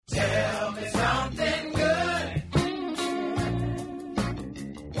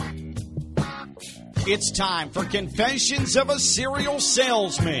It's time for Confessions of a Serial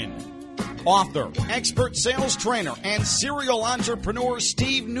Salesman. Author, expert sales trainer, and serial entrepreneur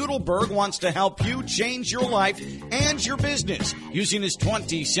Steve Nudelberg wants to help you change your life and your business using his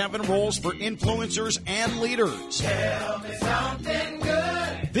 27 rules for influencers and leaders. Tell me something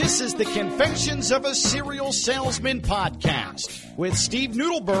good. This is the Confessions of a Serial Salesman podcast with Steve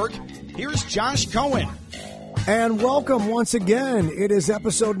Nudelberg. Here's Josh Cohen. And welcome once again. It is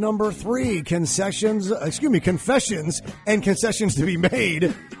episode number 3, confessions and concessions to be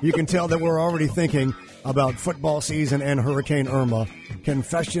made. You can tell that we're already thinking about football season and Hurricane Irma.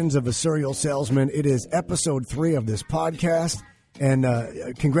 Confessions of a Serial Salesman. It is episode 3 of this podcast. And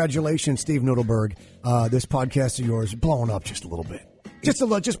congratulations, Steve Nudelberg. This podcast of yours is blowing up just a little bit.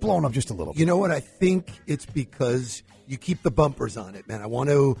 Just blowing up just a little bit. You know what? I think it's because you keep the bumpers on it, man. I want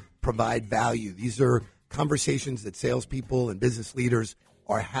to provide value. These are conversations that salespeople and business leaders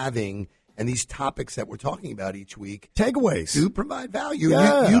are having, and these topics that we're talking about each week. Takeaways. Do provide value.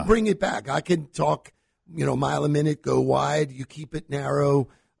 Yeah. You bring it back. I can talk, mile a minute, go wide. You keep it narrow.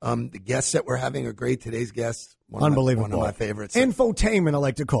 The guests that we're having are great. Today's guests, unbelievable. One of my favorites. Infotainment, I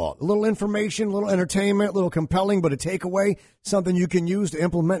like to call it. A little information, a little entertainment, a little compelling, but a takeaway, something you can use to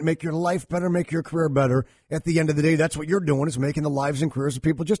implement, make your life better, make your career better. At the end of the day, that's what you're doing, is making the lives and careers of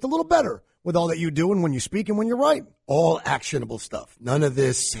people just a little better with all that you do and when you speak and when you write. All actionable stuff. None of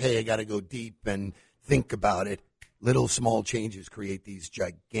this, hey, I got to go deep and think about it. Little small changes create these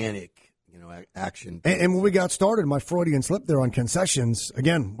gigantic action. And when we got started, my Freudian slip there on concessions,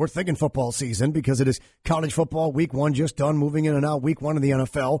 again, we're thinking football season because it is college football, week 1 just done, moving in and out, week 1 of the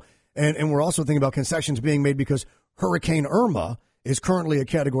NFL. And we're also thinking about concessions being made because Hurricane Irma is currently a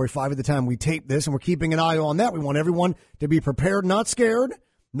Category 5 at the time we tape this, and we're keeping an eye on that. We want everyone to be prepared, not scared.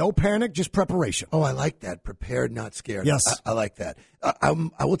 No panic, just preparation. Oh, I like that. Prepared, not scared. Yes. I like that. I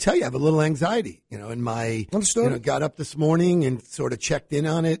will tell you, I have a little anxiety, in my, got up this morning and sort of checked in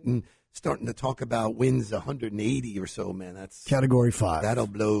on it and starting to talk about wins 180 or so, man. That's Category 5. That'll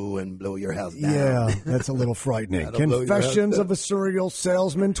blow your house down. Yeah, that's a little frightening. Confessions of a Serial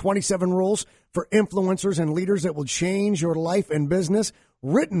Salesman, 27 rules for influencers and leaders that will change your life and business,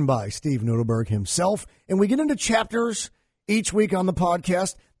 written by Steve Nudelberg himself. And we get into chapters each week on the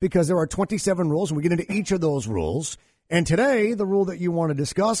podcast because there are 27 rules, and we get into each of those rules. And today, the rule that you want to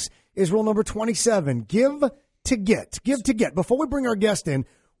discuss is rule number 27, give to get. Give to get. Before we bring our guest in,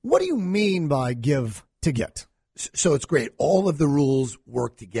 what do you mean by give to get? So it's great. All of the rules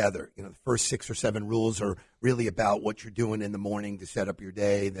work together. The first 6 or 7 rules are really about what you're doing in the morning to set up your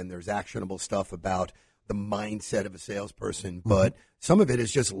day. Then there's actionable stuff about the mindset of a salesperson. Mm-hmm. But some of it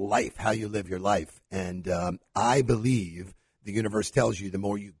is just life, how you live your life. And I believe the universe tells you the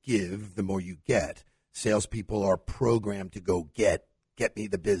more you give, the more you get. Salespeople are programmed to go get me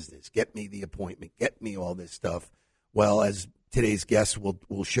the business, get me the appointment, get me all this stuff. Well, as today's guest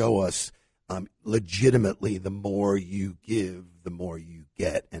will show us, legitimately, the more you give, the more you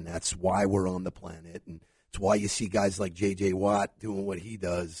get. And that's why we're on the planet. And it's why you see guys like J.J. Watt doing what he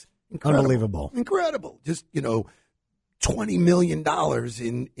does. Unbelievable. Incredible. Just, $20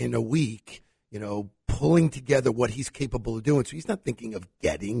 million in a week, pulling together what he's capable of doing. So he's not thinking of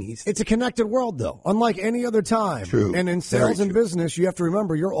getting. It's a connected world, though, unlike any other time. True. And in sales and business, you have to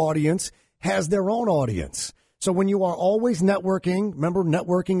remember your audience has their own audience. So when you are always networking, remember,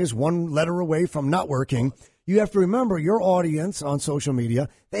 networking is one letter away from not working. You have to remember your audience on social media,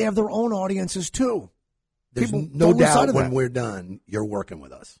 they have their own audiences too. There's no doubt when we're done, you're working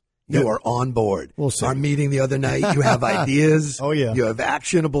with us. You are on board. We'll see. Our meeting the other night, you have ideas. Oh, yeah. You have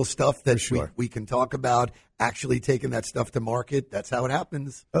actionable stuff that sure. we can talk about, actually taking that stuff to market. That's how it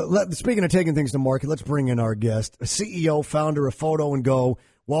happens. Speaking of taking things to market, let's bring in our guest, a CEO, founder of Photo and Go,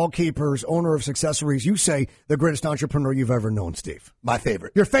 Wallkeepers, owner of Successories. You say the greatest entrepreneur you've ever known, Steve. My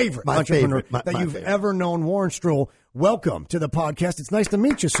favorite. Your favorite my entrepreneur favorite. that you've favorite. ever known. Warren Strohl, welcome to the podcast. It's nice to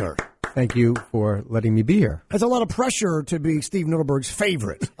meet you, sir. Thank you for letting me be here. There's a lot of pressure to be Steve Nudelberg's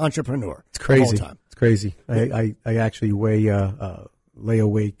favorite entrepreneur. It's crazy. Of all time. It's crazy. I actually lay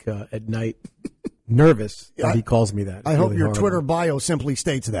awake at night, nervous that he calls me that. I hope your Twitter bio simply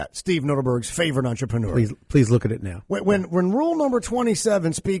states that. Steve Nudelberg's favorite entrepreneur. Please look at it now. When rule number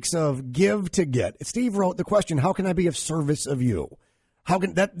 27 speaks of give to get, Steve wrote the question, how can I be of service of you? How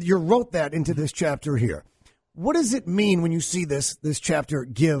can that? You wrote that into this chapter here. What does it mean when you see this chapter,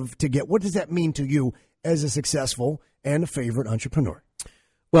 give to get? What does that mean to you as a successful and a favorite entrepreneur?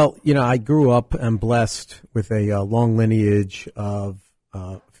 Well, I grew up and blessed with a long lineage of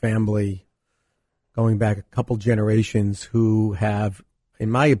family going back a couple generations who have, in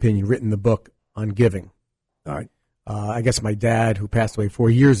my opinion, written the book on giving. All right. I guess my dad, who passed away 4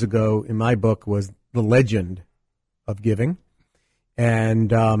 years ago, in my book, was the legend of giving.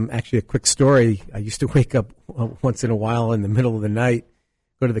 And actually, a quick story, I used to wake up once in a while in the middle of the night,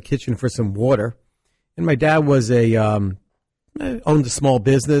 go to the kitchen for some water. And my dad was owned a small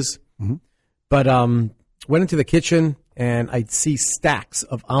business, but went into the kitchen, and I'd see stacks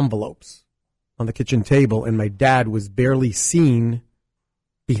of envelopes on the kitchen table, and my dad was barely seen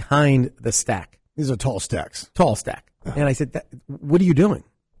behind the stack. These are tall stacks. Tall stack. And I said, what are you doing?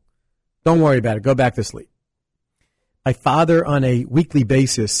 Don't worry about it. Go back to sleep. My father, on a weekly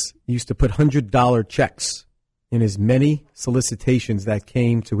basis, used to put $100 checks in his many solicitations that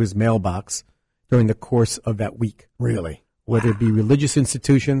came to his mailbox during the course of that week. Really? Whether it be religious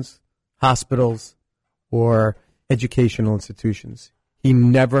institutions, hospitals, or educational institutions. He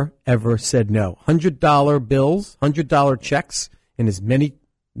never, ever said no. $100 bills, $100 checks, and as many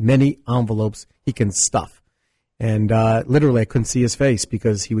envelopes he can stuff. And literally I couldn't see his face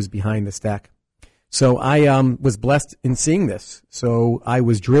because he was behind the stack. So I was blessed in seeing this. So I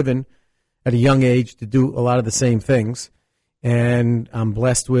was driven at a young age to do a lot of the same things. And I'm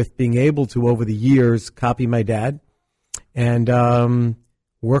blessed with being able to, over the years, copy my dad and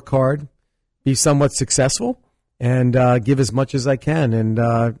work hard, be somewhat successful, and give as much as I can. And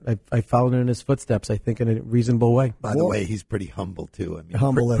I followed in his footsteps, I think, in a reasonable way. By the way, he's pretty humble, too. I mean,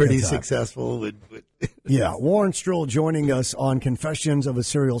 humble pretty successful. Yeah, Warren Stroll joining us on Confessions of a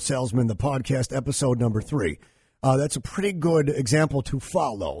Serial Salesman, the podcast, episode number 3. That's a pretty good example to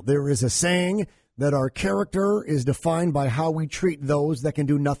follow. There is a saying that our character is defined by how we treat those that can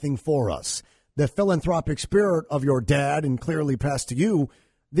do nothing for us. The philanthropic spirit of your dad, and clearly passed to you,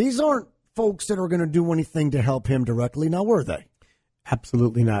 these aren't folks that are going to do anything to help him directly, now were they?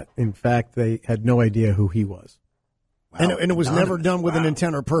 Absolutely not. In fact, they had no idea who he was. Wow. And it was never done with an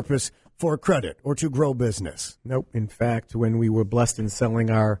intent or purpose for credit or to grow business. Nope. In fact, when we were blessed in selling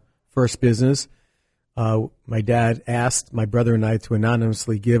our first business, my dad asked my brother and I to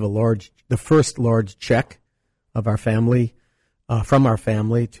anonymously give the first large check of our family, from our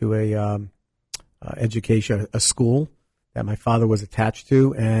family, to a school that my father was attached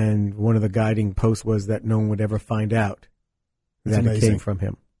to, and one of the guiding posts was that no one would ever find out that it came from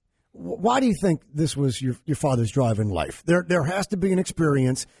him. Why do you think this was your father's drive in life? There has to be an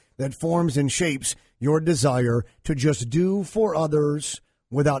experience that forms and shapes your desire to just do for others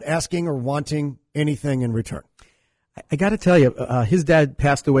without asking or wanting anything in return. I got to tell you, his dad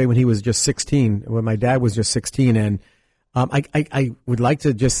passed away when he was just 16, when my dad was just 16, and I would like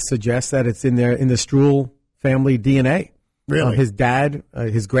to just suggest that it's in the Stroll family DNA. Really? His dad,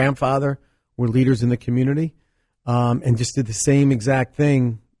 his grandfather were leaders in the community, and just did the same exact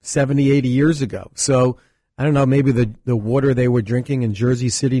thing 70, 80 years ago. So I don't know, maybe the water they were drinking in Jersey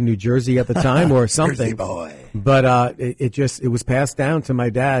City, New Jersey at the time or something. Jersey boy. But it was passed down to my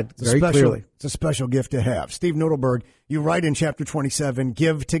dad clearly. It's a special gift to have. Steve Nudelberg, you write in chapter 27,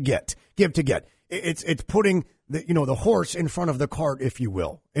 give to get. Give to get. It's putting the horse in front of the cart, if you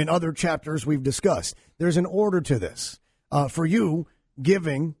will. In other chapters we've discussed, there's an order to this. For you,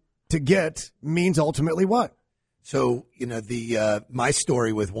 giving to get means ultimately what? So, my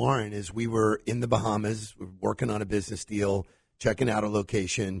story with Warren is we were in the Bahamas, we were working on a business deal, checking out a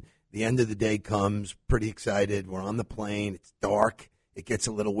location. The end of the day comes, pretty excited. We're on the plane. It's dark. It gets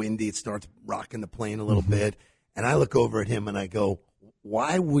a little windy. It starts rocking the plane a little bit. And I look over at him and I go,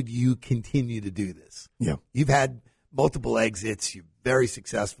 why would you continue to do this? Yeah. You've had multiple exits. You're very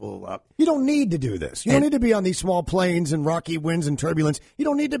successful. You don't need to do this. You don't need to be on these small planes and rocky winds and turbulence. You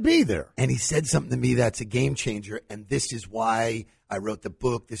don't need to be there. And he said something to me that's a game changer. And this is why I wrote the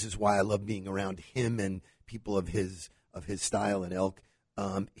book. This is why I love being around him and people of his style and ilk.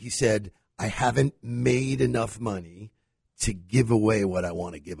 He said, I haven't made enough money to give away what I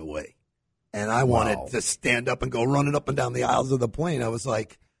want to give away. And I wanted to stand up and go running up and down the aisles of the plane. I was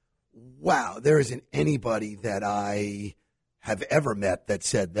like, wow, there isn't anybody that I have ever met that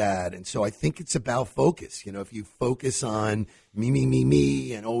said that. And so I think it's about focus. If you focus on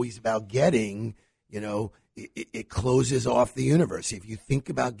me, and always about getting, it closes off the universe. If you think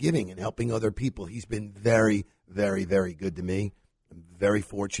about giving and helping other people, he's been very, very, very good to me. I'm very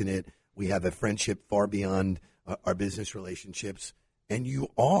fortunate. We have a friendship far beyond our business relationships. And you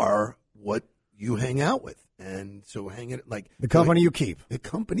are what you hang out with. And so the company you keep. The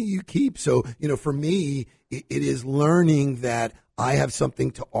company you keep. So, for me, it is learning that I have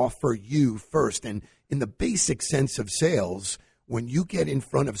something to offer you first. And in the basic sense of sales, when you get in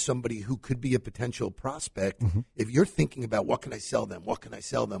front of somebody who could be a potential prospect, if you're thinking about what can I sell them, what can I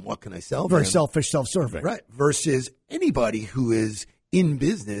sell them, what can I sell them? Very selfish, self-serving. Right. Versus anybody who is in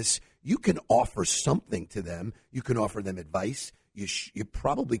business, you can offer something to them. You can offer them advice. You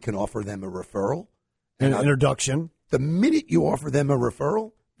probably can offer them a referral. An introduction. The minute you offer them a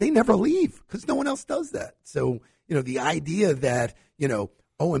referral, they never leave because no one else does that. So, the idea that,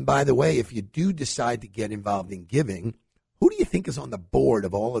 oh, and by the way, if you do decide to get involved in giving, who do you think is on the board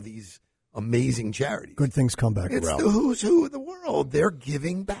of all of these amazing charities? Good things come back around. It's the who's who of the world. They're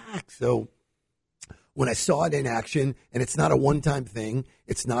giving back. So when I saw it in action, and it's not a one-time thing,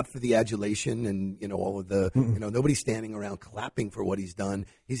 it's not for the adulation and, all of the, nobody's standing around clapping for what he's done.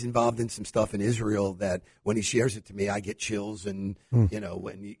 He's involved in some stuff in Israel that when he shares it to me, I get chills and,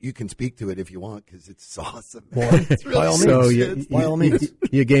 and you can speak to it if you want because it's awesome. Man. It's really by all means.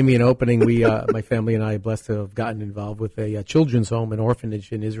 You gave me an opening. We, my family and I are blessed to have gotten involved with a children's home, an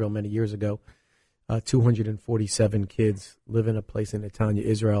orphanage in Israel many years ago. 247 kids live in a place in Netanya,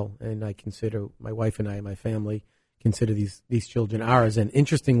 Israel, and I consider, my wife and I and my family consider these children ours. And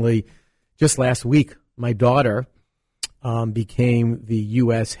interestingly, just last week, my daughter became the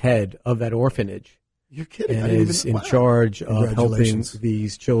U.S. head of that orphanage. You're kidding. And is in charge of helping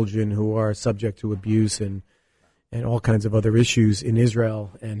these children who are subject to abuse and all kinds of other issues in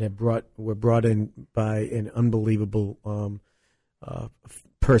Israel, and were brought in by an unbelievable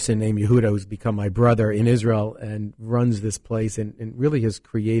person named Yehuda, who's become my brother in Israel and runs this place and really has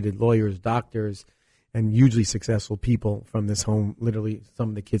created lawyers, doctors, and hugely successful people from this home, literally some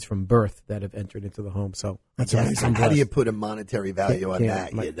of the kids from birth that have entered into the home. So that's amazing. How do you put a monetary value on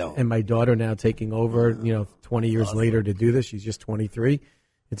that? And my daughter now taking over, 20 years later to do this. She's just 23.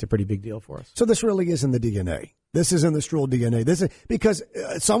 It's a pretty big deal for us. So this really is in the DNA. This is in the Stroll DNA. This is because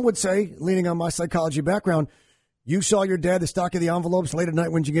some would say, leaning on my psychology background, you saw your dad, the stock of the envelopes late at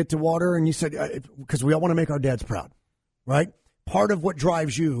night when you get to water, and you said, because we all want to make our dads proud, right? Part of what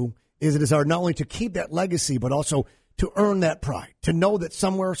drives you is a desire not only to keep that legacy, but also to earn that pride, to know that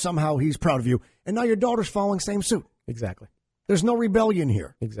somewhere, somehow he's proud of you. And now your daughter's following same suit. Exactly. There's no rebellion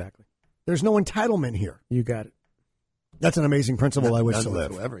here. Exactly. There's no entitlement here. You got it. That's an amazing principle I wish to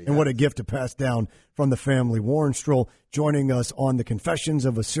live. And what a gift to pass down from the family. Warren Stroll joining us on the Confessions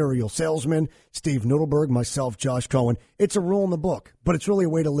of a Serial Salesman. Steve Nudelberg, myself, Josh Cohen. It's a rule in the book, but it's really a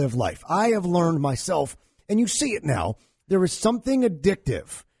way to live life. I have learned myself, and you see it now, there is something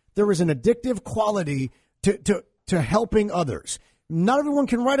addictive. There is an addictive quality to helping others. Not everyone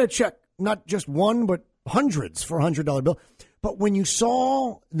can write a check, not just one, but hundreds for a $100 bill. But when you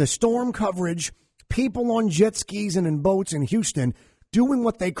saw the storm coverage, people on jet skis and in boats in Houston doing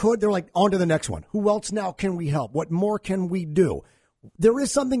what they could, they're like, on to the next one. Who else now can we help? What more can we do? There is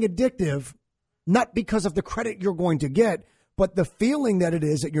something addictive, not because of the credit you're going to get, but the feeling that it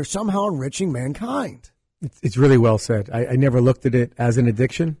is that you're somehow enriching mankind. It's really well said. I never looked at it as an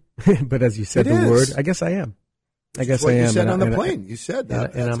addiction, but as you said the word, I guess I am. I guess I am. You said on the plane. You said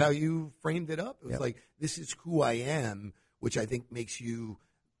that. That's how you framed it up. It was like, this is who I am, which I think makes you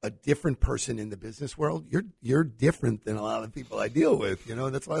a different person in the business world. You're different than a lot of the people I deal with.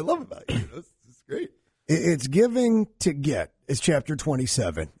 That's what I love about you. It's great. It's giving to get is chapter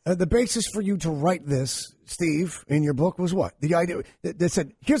 27. The basis for you to write this, Steve, in your book was what? The idea that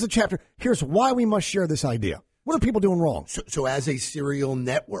said, here's a chapter. Here's why we must share this idea. What are people doing wrong? So as a serial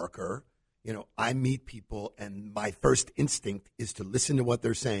networker, I meet people, and my first instinct is to listen to what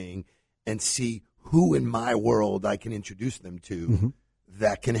they're saying and see who in my world I can introduce them to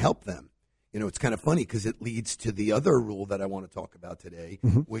that can help them. It's kind of funny because it leads to the other rule that I want to talk about today,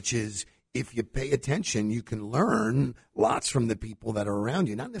 which is if you pay attention, you can learn lots from the people that are around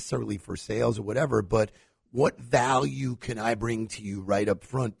you, not necessarily for sales or whatever, but what value can I bring to you right up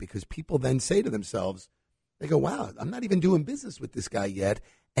front? Because people then say to themselves, they go, wow, I'm not even doing business with this guy yet,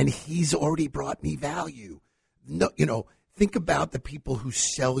 and he's already brought me value. No, think about the people who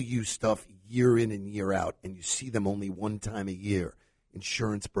sell you stuff year in and year out, and you see them only one time a year.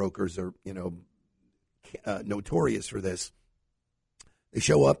 Insurance brokers are, notorious for this. They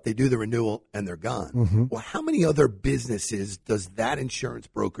show up, they do the renewal, and they're gone. Well, how many other businesses does that insurance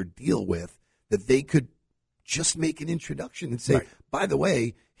broker deal with that they could just make an introduction and say, by the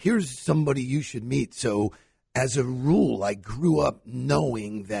way, here's somebody you should meet? So as a rule, I grew up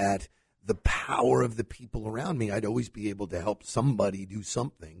knowing that the power of the people around me, I'd always be able to help somebody do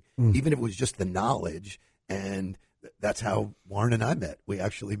something, even if it was just the knowledge. And that's how Warren and I met. We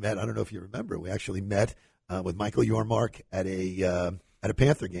actually met, I don't know if you remember, we actually met with Michael Yormark at a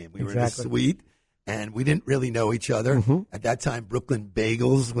Panther game. We were in a suite, and we didn't really know each other. At that time, Brooklyn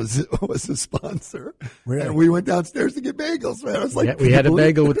Bagels was a sponsor. Really? And we went downstairs to get bagels. Man. I was like, we had a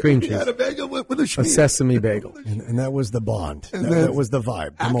bagel with cream cheese. We had a bagel with a sesame bagel. And that was the bond. That was the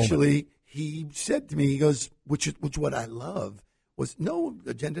vibe. Actually, he said to me, he goes, which what I love, was no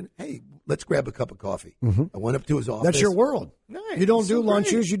agenda. Hey, let's grab a cup of coffee. I went up to his office. That's your world. Nice. You don't do So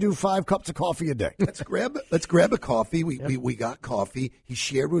lunches. great. You do 5 cups of coffee a day. Let's grab a coffee. We got coffee. He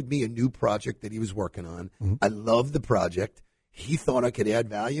shared with me a new project that he was working on. I love the project. He thought I could add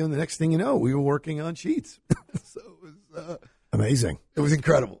value, and the next thing you know, we were working on sheets. So it was Amazing. It was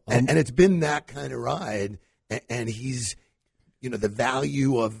incredible, and it's been that kind of ride. And he's, the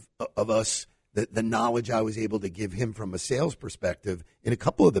value of us. The knowledge I was able to give him from a sales perspective in a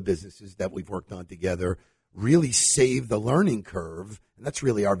couple of the businesses that we've worked on together really saved the learning curve. And that's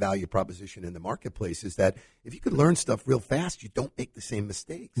really our value proposition in the marketplace, is that if you could learn stuff real fast, you don't make the same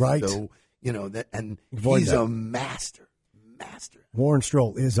mistakes. Right. So, and Avoid he's that. a master. Warren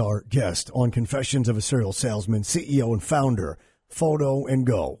Stroll is our guest on Confessions of a Serial Salesman, CEO and founder, Photo and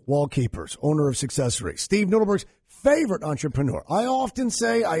Go, Wallkeepers, owner of Successory, Steve Nudelberg's favorite entrepreneur. I often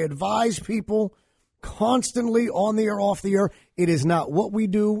say, I advise people constantly on the air, off the air. It is not what we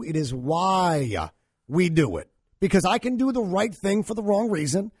do, it is why we do it. Because I can do the right thing for the wrong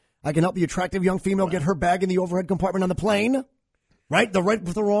reason. I can help the attractive young female get her bag in the overhead compartment on the plane. Right? The right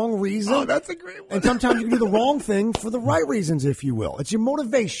for the wrong reason. Oh, that's a great one. And sometimes you can do the wrong thing for the right reasons, if you will. It's your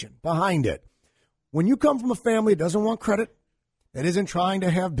motivation behind it. When you come from a family that doesn't want credit, that isn't trying to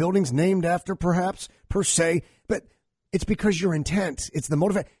have buildings named after, perhaps, per se, but it's because your intent, it's the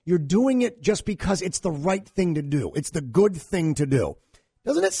motivation. You're doing it just because it's the right thing to do. It's the good thing to do.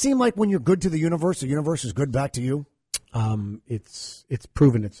 Doesn't it seem like when you're good to the universe is good back to you? It's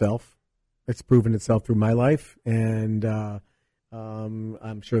proven itself. It's proven itself through my life, and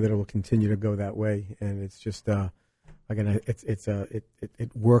I'm sure that it will continue to go that way. And it's just again,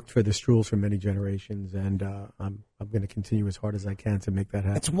 it worked for the Strulls for many generations, and I'm going to continue as hard as I can to make that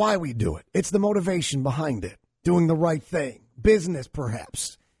happen. That's why we do it. It's the motivation behind it. Doing the right thing. Business,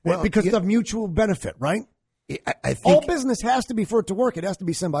 perhaps. Well, because of mutual benefit, right? I think all business has to be, for it to work, it has to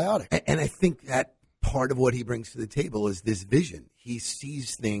be symbiotic. And I think that part of what he brings to the table is this vision. He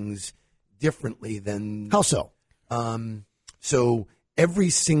sees things differently than... How so? So every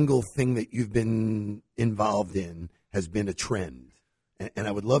single thing that you've been involved in has been a trend. And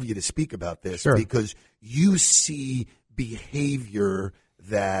I would love you to speak about this, Sure. Because you see behavior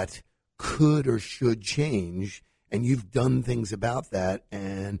that could or should change, and you've done things about that.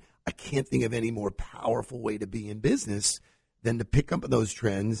 And I can't think of any more powerful way to be in business than to pick up those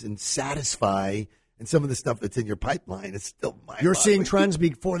trends and satisfy. And some of the stuff that's in your pipeline is still mind-boggling. You're seeing trends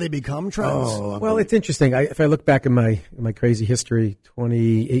before they become trends. Oh, Well, it's interesting. If I look back in my crazy history,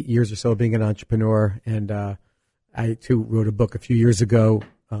 28 years or so being an entrepreneur, and I too wrote a book a few years ago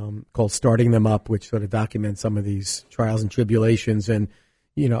called "Starting Them Up," which sort of documents some of these trials and tribulations. And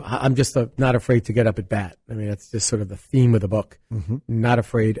I'm just not afraid to get up at bat. I mean, that's just sort of the theme of the book. Not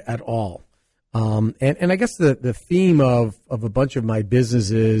afraid at all. And I guess the theme of a bunch of my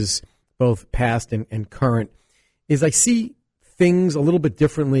businesses, both past and current, is I see things a little bit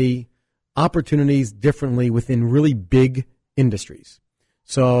differently, opportunities differently within really big industries.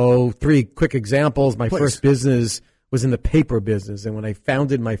 So 3 quick examples. My first business was in the paper business. And when I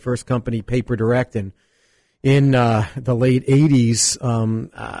founded my first company, Paper Direct, and in the late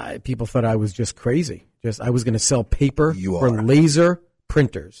 80s, people thought I was just crazy. I was going to sell paper for laser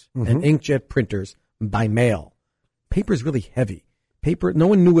printers and inkjet printers by mail. Paper is really heavy. Paper, no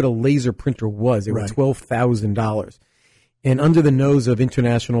one knew what a laser printer was. They were $12,000. And under the nose of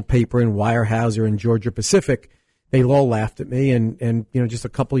International Paper and Weyerhaeuser and Georgia Pacific, they all laughed at me. And just a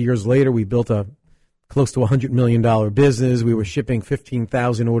couple of years later, we built a close to $100 million business. We were shipping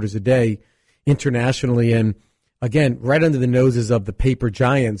 15,000 orders a day internationally, and again, right under the noses of the paper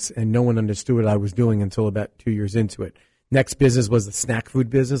giants, and no one understood what I was doing until about 2 years into it. Next business was the snack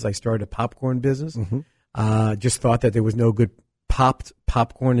food business. I started a popcorn business. Just thought that there was no good popped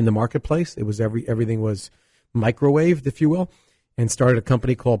popcorn in the marketplace. It was everything was microwaved, if you will, and started a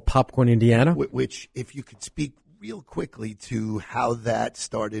company called Popcorn Indiana. Which, if you could speak real quickly to how that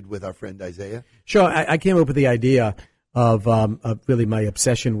started with our friend Isaiah. Sure. I came up with the idea of really my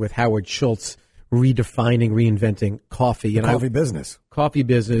obsession with Howard Schultz redefining, reinventing coffee. And coffee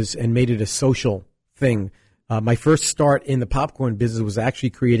business, and made it a social thing. My first start in the popcorn business was actually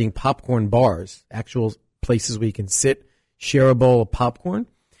creating popcorn bars, actual places where you can sit, share a bowl of popcorn,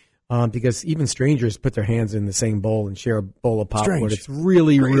 because even strangers put their hands in the same bowl and share a bowl of popcorn. Strange. It's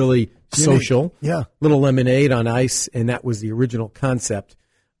really, really social. Yeah. Little lemonade on ice, and that was the original concept.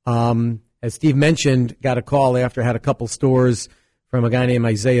 As Steve mentioned, got a call after I had a couple stores from a guy named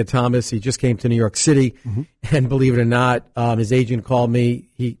Isaiah Thomas. He just came to New York City, and believe it or not, his agent called me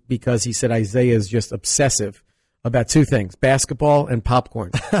because he said Isaiah is just obsessive about 2 things, basketball and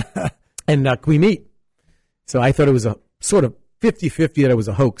popcorn. And can we meet? So I thought it was a sort of 50-50 that it was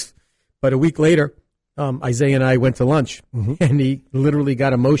a hoax. But a week later, Isaiah and I went to lunch, and he literally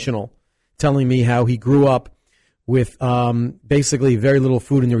got emotional, telling me how he grew up with basically very little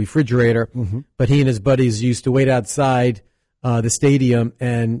food in the refrigerator, but he and his buddies used to wait outside the stadium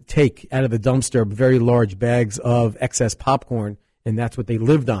and take out of the dumpster very large bags of excess popcorn, and that's what they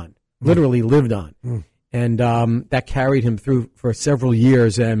lived on, literally lived on. And that carried him through for several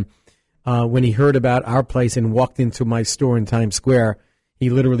years. And when he heard about our place and walked into my store in Times Square, he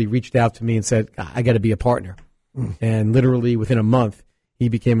literally reached out to me and said, I got to be a partner. And literally within a month, he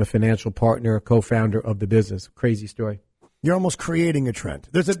became a financial partner, co-founder of the business. Crazy story. You're almost creating a trend.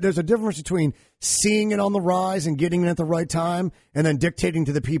 There's a difference between seeing it on the rise and getting it at the right time and then dictating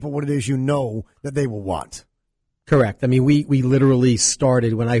to the people what it is you know that they will want. Correct. I mean, we literally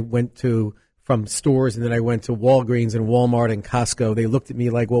started when I went from stores and then I went to Walgreens and Walmart and Costco. They looked at me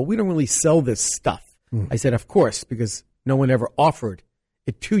like, well, we don't really sell this stuff. I said, of course, because no one ever offered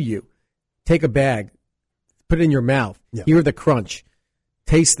it to you. Take a bag, put it in your mouth, hear the crunch,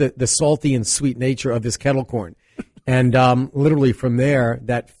 taste the salty and sweet nature of this kettle corn. And literally from there,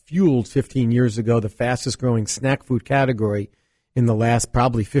 that fueled 15 years ago the fastest growing snack food category in the last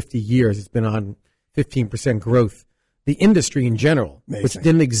probably 50 years. It's been on 15% growth. The industry in general, which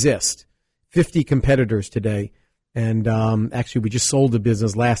didn't exist, 50 competitors today. And actually, we just sold the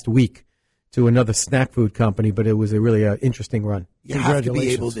business last week to another snack food company, but it was a really interesting run. You have to be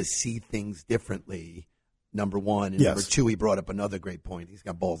able to see things differently, number one. And number two, he brought up another great point. He's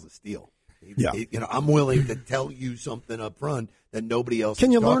got balls of steel. I'm willing to tell you something up front that nobody else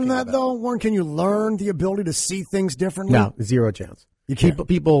Can is you learn that, about. though, Warren? Can you learn the ability to see things differently? No, zero chance.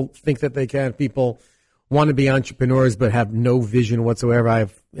 People think that they can. People want to be entrepreneurs but have no vision whatsoever.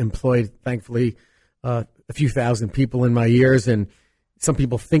 I've employed, thankfully, a few thousand people in my years, and some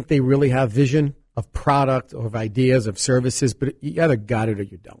people think they really have vision of product or of ideas, of services, but you either got it or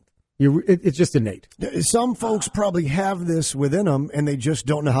you don't. It's just innate. Some folks probably have this within them, and they just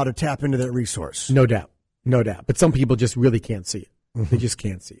don't know how to tap into that resource. No doubt. But some people just really can't see it. They just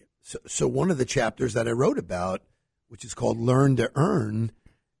can't see it. So one of the chapters that I wrote about, which is called Learn to Earn,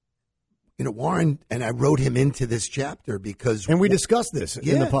 Warren and I wrote him into this chapter because... And we discussed this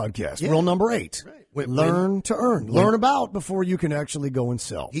in the podcast. Rule number 8. Right. Learn to earn. Learn about before you can actually go and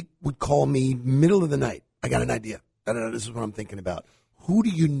sell. He would call me middle of the night. I got an idea. This is what I'm thinking about. Who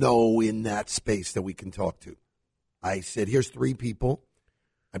do you know in that space that we can talk to? I said, here's 3 people.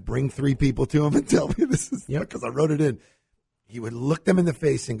 I bring 3 people to him and tell me this is because I wrote it in. He would look them in the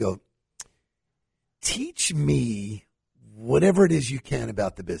face and go, teach me whatever it is you can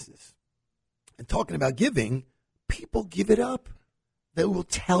about the business. And talking about giving, people give it up. They will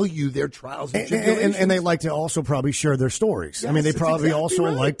tell you their trials and tribulations. And they like to also probably share their stories. Yes, I mean, they probably also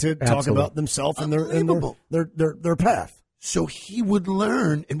like to talk about themselves and their path. So he would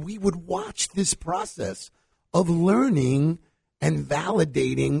learn, and we would watch this process of learning and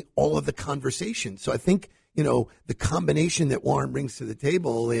validating all of the conversation. So I think, the combination that Warren brings to the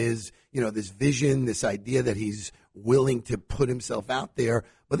table is, this vision, this idea that he's willing to put himself out there.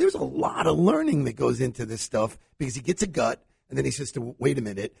 But there's a lot of learning that goes into this stuff because he gets a gut, and then he says, wait a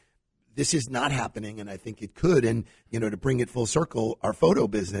minute, this is not happening, and I think it could. And, to bring it full circle, our photo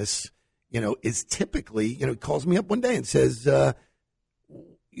business, is typically, he calls me up one day and says,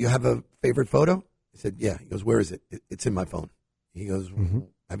 you have a favorite photo? I said, yeah. He goes, where is it? It's in my phone. He goes,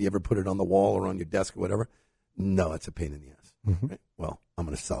 have you ever put it on the wall or on your desk or whatever? No, it's a pain in the ass. Right? Well, I'm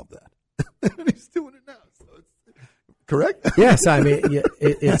going to solve that. And he's doing it now. So it's correct? Yes. I mean,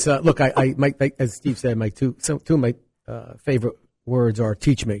 it's, look, as Steve said, two of my favorite words are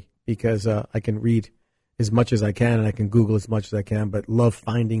teach me, because I can read as much as I can and I can Google as much as I can, but love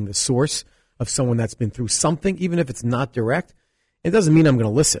finding the source of someone that's been through something, even if it's not direct. It doesn't mean I'm going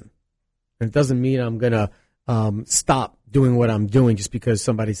to listen. It doesn't mean I'm going to stop doing what I'm doing just because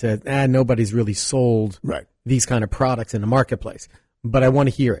somebody said, nobody's really sold these kind of products in the marketplace. But I want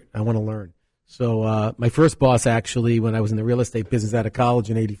to hear it. I want to learn. So my first boss, actually, when I was in the real estate business out of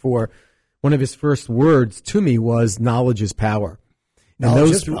college in '84, one of his first words to me was knowledge is power.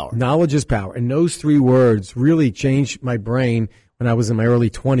 Knowledge is power. And those 3 words really changed my brain when I was in my early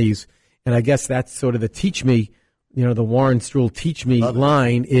 20s. And I guess that's sort of the teach me, the Warren Struhl teach me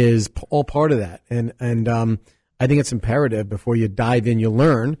line is all part of that. And I think it's imperative before you dive in, you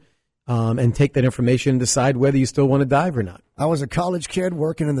learn and take that information and decide whether you still want to dive or not. I was a college kid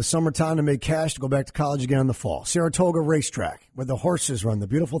working in the summertime to make cash to go back to college again in the fall. Saratoga Racetrack, where the horses run, the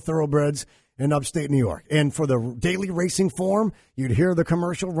beautiful thoroughbreds in upstate New York. And for the daily racing form, you'd hear the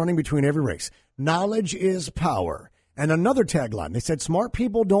commercial running between every race. Knowledge is power. And another tagline, they said, smart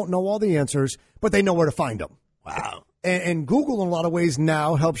people don't know all the answers, but they know where to find them. Wow. And Google, in a lot of ways,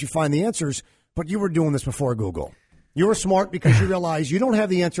 now helps you find the answers, but you were doing this before Google. You were smart because you realize you don't have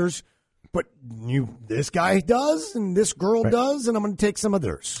the answers, but this guy does, and this girl does, and I'm going to take some of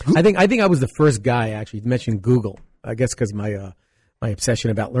theirs. I think I was the first guy, actually, to mention Google, I guess because my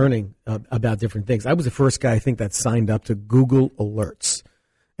obsession about learning about different things. I was the first guy, I think, that signed up to Google Alerts.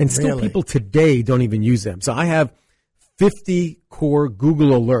 And still people today don't even use them. So I have 50 core Google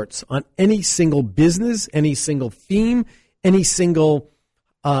Alerts on any single business, any single theme, any single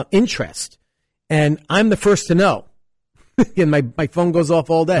interest. And I'm the first to know. And my phone goes off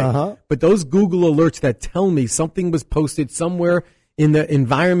all day. But those Google Alerts that tell me something was posted somewhere in the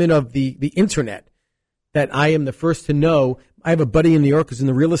environment of the internet that I am the first to know. I have a buddy in New York who's in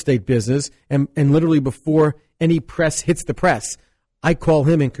the real estate business, and literally before any press hits the press, I call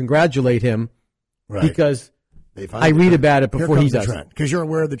him and congratulate him because I read about it before he does. Because you're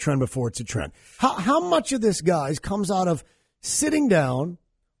aware of the trend before it's a trend. How much of this, guys, comes out of sitting down,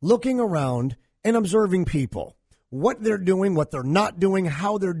 looking around, and observing people? What they're doing, what they're not doing,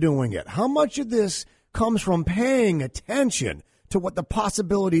 how they're doing it. How much of this comes from paying attention to what the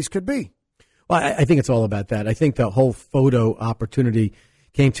possibilities could be? Well, I think it's all about that. I think the whole photo opportunity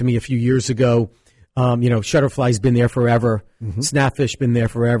came to me a few years ago. Shutterfly's been there forever. Snapfish been there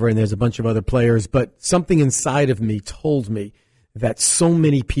forever, and there's a bunch of other players. But something inside of me told me that so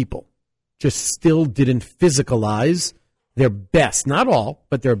many people just still didn't physicalize their best, not all,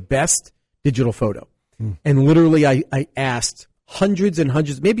 but their best digital photo. And literally I asked hundreds and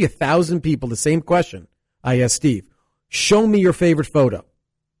hundreds, maybe 1,000 people the same question. I asked Steve, show me your favorite photo.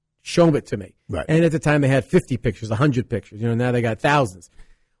 Show it to me. Right. And at the time they had 50 pictures, 100 pictures. Now they got thousands.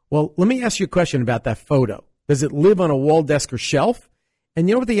 Well, let me ask you a question about that photo. Does it live on a wall, desk, or shelf? And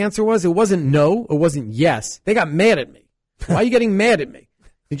you know what the answer was? It wasn't no. It wasn't yes. They got mad at me. Why are you getting mad at me?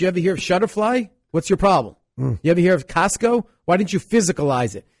 Did you ever hear of Shutterfly? What's your problem? You ever hear of Costco? Why didn't you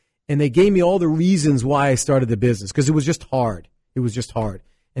physicalize it? And they gave me all the reasons why I started the business, because it was just hard. It was just hard.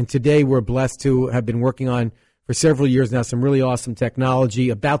 And today we're blessed to have been working on, for several years now, some really awesome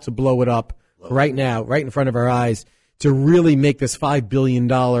technology, about to blow it up right now, right in front of our eyes, to really make this $5 billion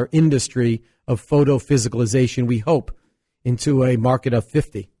industry of photo physicalization, we hope, into a market of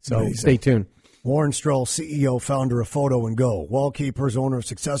 50. So Amazing. Stay tuned. Warren Stroll, CEO, founder of Photo and Go, Wallkeepers, owner of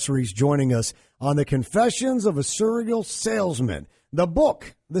Successories, joining us on the Confessions of a Serial Salesman. The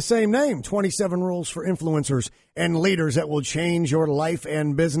book, the same name, 27 Rules for Influencers and Leaders That Will Change Your Life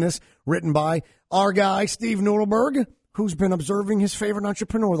and Business, written by our guy, Steve Nudelberg, who's been observing his favorite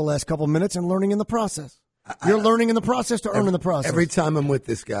entrepreneur the last couple of minutes and learning in the process. You're learning in the process to earn in the process. Every time I'm with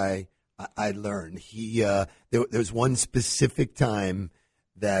this guy, I learn. There's one specific time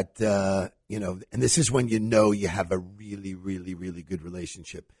that, and this is when you have a really, really, really good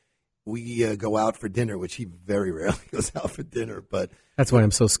relationship. We go out for dinner, which he very rarely goes out for dinner, but that's why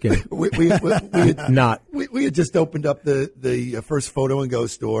I'm so skinny. We had just opened up the first Photo and Go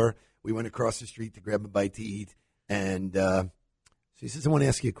store. We went across the street to grab a bite to eat, and so he says, "I want to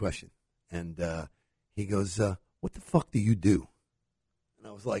ask you a question." And he goes, "What the fuck do you do?" And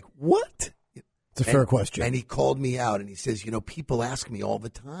I was like, "What?" It's a fair question. And he called me out, and he says, "People ask me all the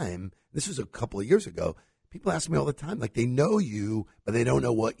time." This was a couple of years ago. People ask me all the time, like they know you, but they don't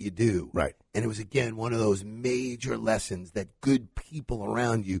know what you do. Right. And it was, again, one of those major lessons that good people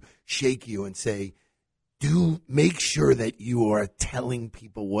around you shake you and say, make sure that you are telling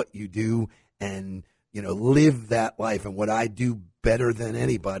people what you do and, live that life. And what I do better than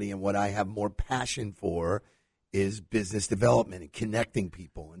anybody and what I have more passion for is business development and connecting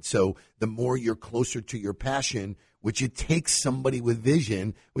people. And so the more you're closer to your passion, which it takes somebody with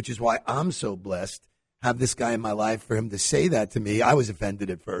vision, which is why I'm so blessed, have this guy in my life, for him to say that to me. I was offended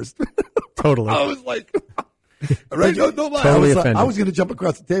at first. Totally. I was like, right? Don't lie. Totally I was going to jump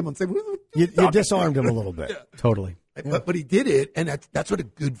across the table and say, you disarmed him a little bit. Yeah. Totally. Yeah. But he did it, and that's what a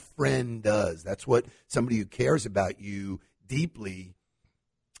good friend does. That's what somebody who cares about you deeply.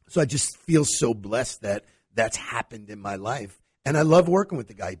 So I just feel so blessed that that's happened in my life. And I love working with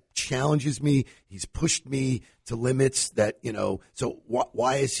the guy. He challenges me. He's pushed me to limits that, so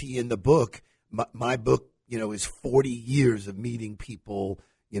why is he in the book? My book, is 40 years of meeting people,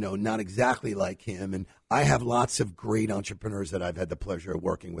 not exactly like him. And I have lots of great entrepreneurs that I've had the pleasure of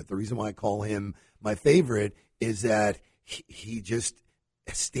working with. The reason why I call him my favorite is that he just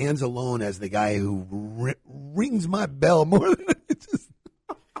stands alone as the guy who rings my bell more than just.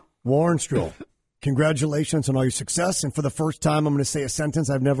 Warren Stroll, congratulations on all your success. And for the first time, I'm going to say a sentence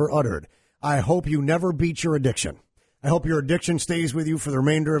I've never uttered. I hope you never beat your addiction. I hope your addiction stays with you for the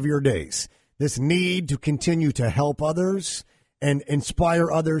remainder of your days. This need to continue to help others and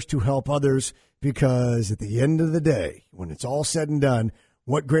inspire others to help others because at the end of the day, when it's all said and done,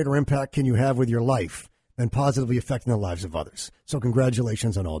 what greater impact can you have with your life than positively affecting the lives of others? So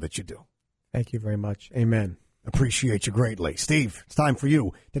congratulations on all that you do. Thank you very much. Amen. Appreciate you greatly. Steve, it's time for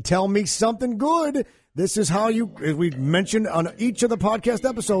you to tell me something good. This is how you, as we mentioned on each of the podcast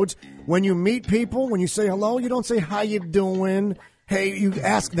episodes, when you meet people, when you say hello, you don't say, how you doing? Hey, you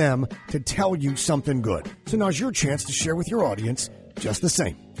ask them to tell you something good. So now's your chance to share with your audience just the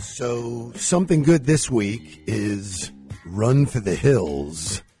same. So something good this week is run for the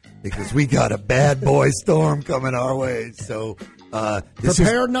hills because we got a bad boy storm coming our way. So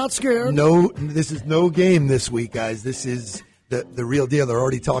prepared, not scared. This is no game this week, guys. This is the real deal. They're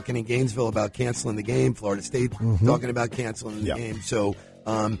already talking in Gainesville about canceling the game. Florida State talking about canceling the game. So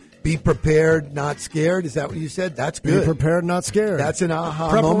be prepared, not scared. Is that what you said? That's good. Be prepared, not scared. That's an aha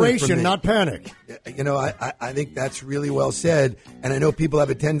Preparation, moment for me. not panic. You know, I think that's really well said. And I know people have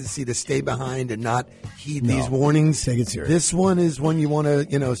a tendency to stay behind and not heed these warnings. Take it serious. This one is one you want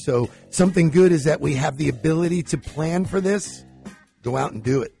to, so something good is that we have the ability to plan for this. Go out and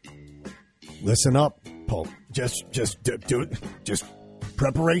do it. Listen up, Pope. Just do it. Just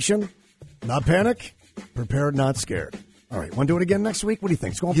preparation, not panic. Prepared, not scared. All right, want to do it again next week? What do you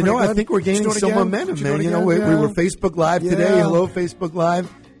think? It's going pretty good? I think we're gaining some momentum, man. We were Facebook Live today. Hello, Facebook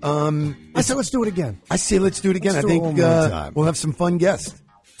Live. I said let's do it again. I say let's do it again. I think we'll have some fun guests.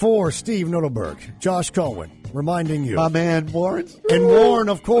 For Steve Nudelberg, Josh Cohen, reminding you. My man, Warren. And Warren,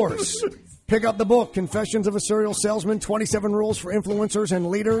 of course. Pick up the book, Confessions of a Serial Salesman, 27 Rules for Influencers and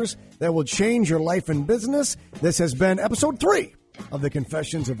Leaders That Will Change Your Life and Business. This has been episode 3 of the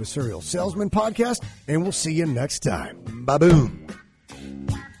Confessions of a Serial Salesman podcast, and we'll see you next time. Ba-boom.